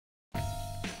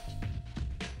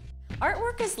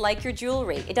Artwork is like your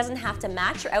jewelry. It doesn't have to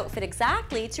match your outfit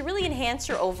exactly to really enhance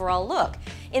your overall look.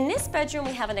 In this bedroom,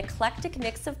 we have an eclectic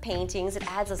mix of paintings. It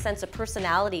adds a sense of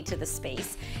personality to the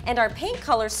space. And our paint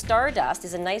color Stardust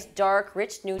is a nice dark,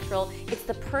 rich neutral. It's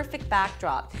the perfect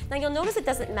backdrop. Now you'll notice it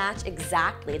doesn't match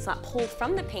exactly. It's not pulled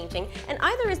from the painting, and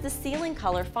either is the ceiling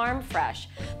color Farm Fresh.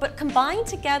 But combined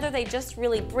together, they just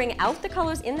really bring out the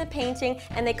colors in the painting,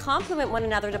 and they complement one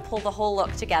another to pull the whole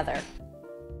look together.